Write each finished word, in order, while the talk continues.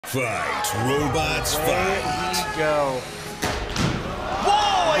Fight, robots, fight. There we go.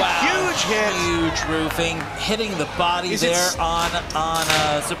 Whoa, a huge hit. Huge roofing, hitting the body there on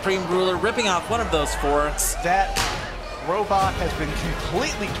Supreme Ruler, ripping off one of those forks. That robot has been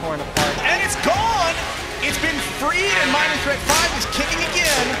completely torn apart. And it's gone! It's been freed, and Minor Threat 5 is kicking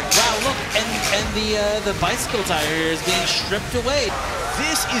again. Wow, look, and the bicycle tire here is being stripped away.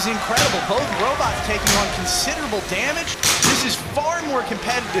 This is incredible. Both robots taking on considerable damage. This is far more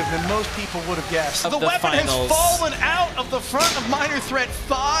competitive than most people would have guessed. The weapon has fallen out of the front of Minor Threat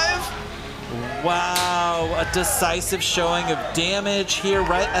 5. Wow, a decisive showing of damage here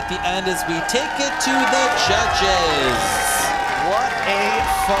right at the end as we take it to the judges. What a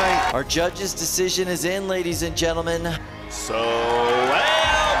fight. Our judges' decision is in, ladies and gentlemen. Slam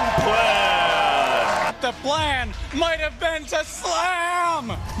plan. The plan might have been to slam.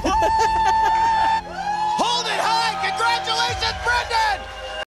 Hold it high. Congratulations, Brendan.